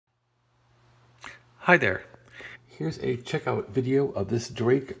Hi there. Here's a checkout video of this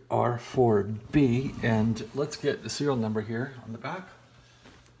Drake R4B, and let's get the serial number here on the back.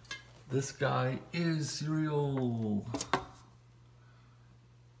 This guy is serial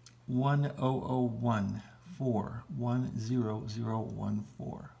 10014.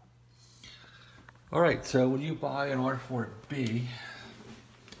 All right, so when you buy an R4B,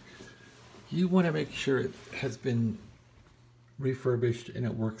 you want to make sure it has been refurbished and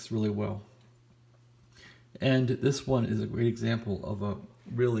it works really well. And this one is a great example of a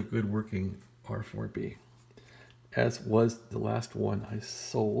really good working R4B, as was the last one I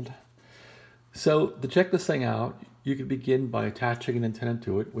sold. So to check this thing out, you can begin by attaching an antenna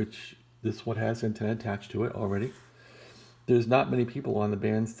to it, which this one has an antenna attached to it already. There's not many people on the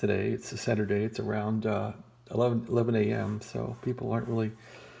bands today. It's a Saturday. It's around 11 a.m., so people aren't really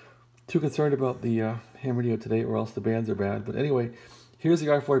too concerned about the ham radio today, or else the bands are bad. But anyway, here's the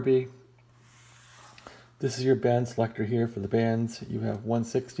R4B. This is your band selector here for the bands. You have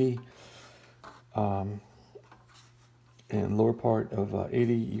 160 and lower part of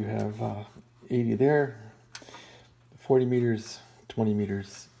 80. You have 80 there, 40 meters, 20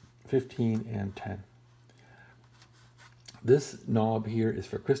 meters, 15, and 10. This knob here is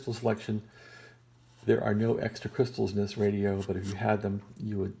for crystal selection. There are no extra crystals in this radio, but if you had them,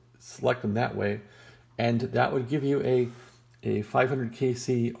 you would select them that way. And that would give you a 500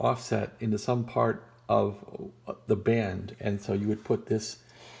 kc offset into some part of the band, and so you would put this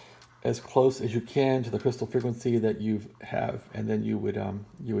as close as you can to the crystal frequency that you have, and then you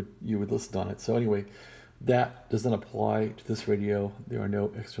would listen on it. So anyway, that doesn't apply to this radio. There are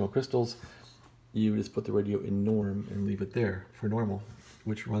no external crystals. You just put the radio in norm and leave it there for normal,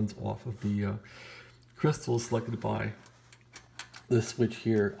 which runs off of the crystals selected by the switch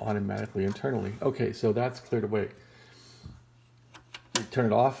here automatically internally. Okay, so that's cleared away. You turn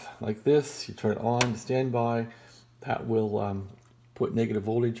it off like this, you turn it on to standby. That will put negative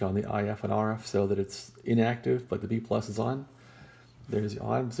voltage on the IF and RF so that it's inactive, but the B plus is on. There's the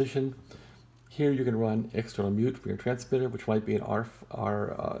on position. Here you can run external mute for your transmitter, which might be an a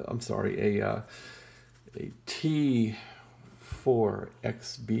T4XB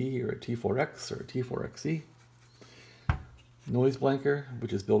or a T4X or a T4XE. Noise blanker,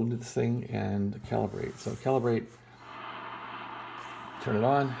 which is built into this thing, and calibrate. So calibrate. Turn it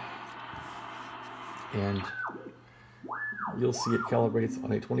on, and you'll see it calibrates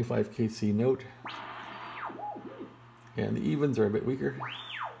on a 25 kc note, and the evens are a bit weaker.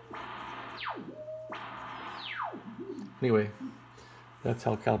 Anyway, that's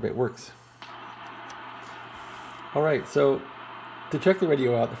how calibrate works. All right, so to check the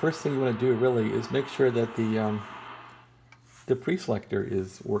radio out, the first thing you want to do really is make sure that the pre-selector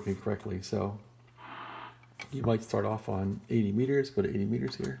is working correctly. So you might start off on 80 meters, go to 80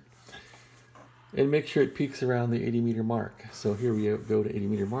 meters here, and make sure it peaks around the 80 meter mark. So here we go to 80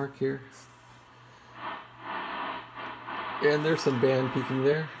 meter mark here. And there's some band peaking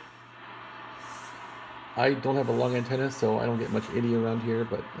there. I don't have a long antenna, so I don't get much 80 around here,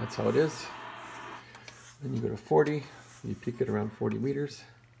 but that's how it is. Then you go to 40, you peak it around 40 meters.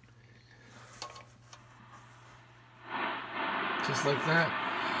 Just like that.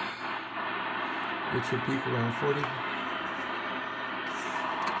 It should peak around 40.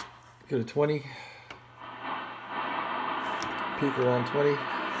 Go to 20. Peak around 20.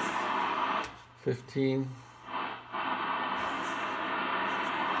 15.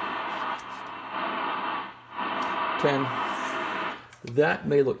 10. That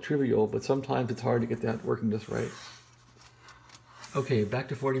may look trivial, but sometimes it's hard to get that working just right. Okay, back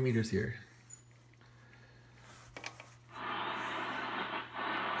to 40 meters here.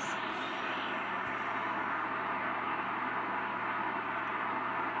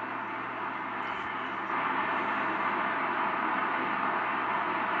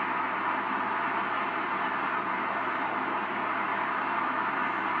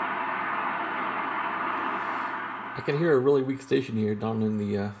 I can hear a really weak station here down in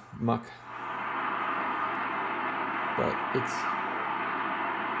the muck, but it's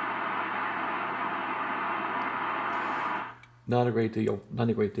not a great deal. Not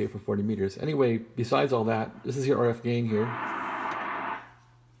a great day for 40 meters. Anyway, besides all that, this is your RF gain here.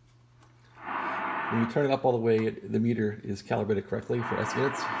 When you turn it up all the way, the meter is calibrated correctly for S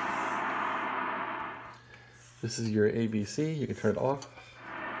units. This is your ABC. You can turn it off.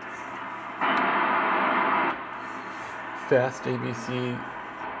 Fast ABC,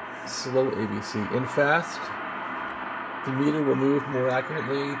 slow ABC. In fast, the meter will move more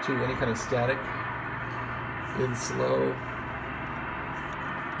accurately to any kind of static. In slow,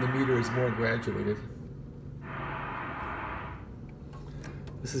 the meter is more graduated.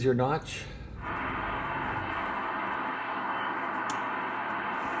 This is your notch.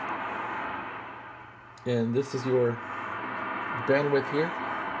 And this is your bandwidth here.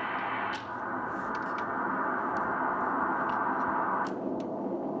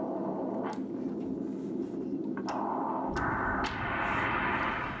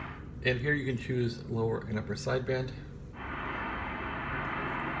 And here you can choose lower and upper sideband.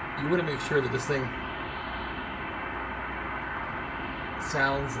 You want to make sure that this thing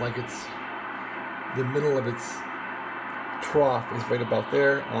sounds like it's the middle of its trough is right about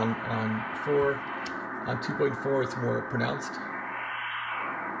there. On 2.4 it's more pronounced.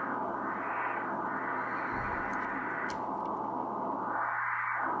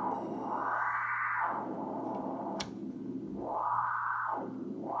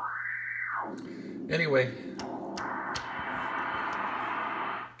 Anyway,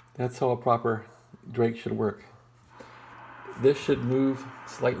 that's how a proper Drake should work. This should move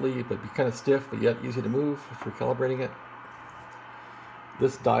slightly, but be kind of stiff, but yet easy to move if you're calibrating it.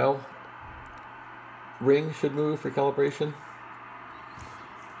 This dial ring should move for calibration.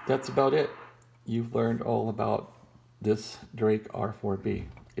 That's about it. You've learned all about this Drake R4B.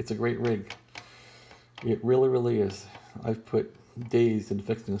 It's a great rig. It really, really is. I've put days into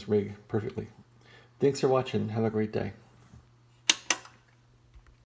fixing this rig perfectly. Thanks for watching. Have a great day.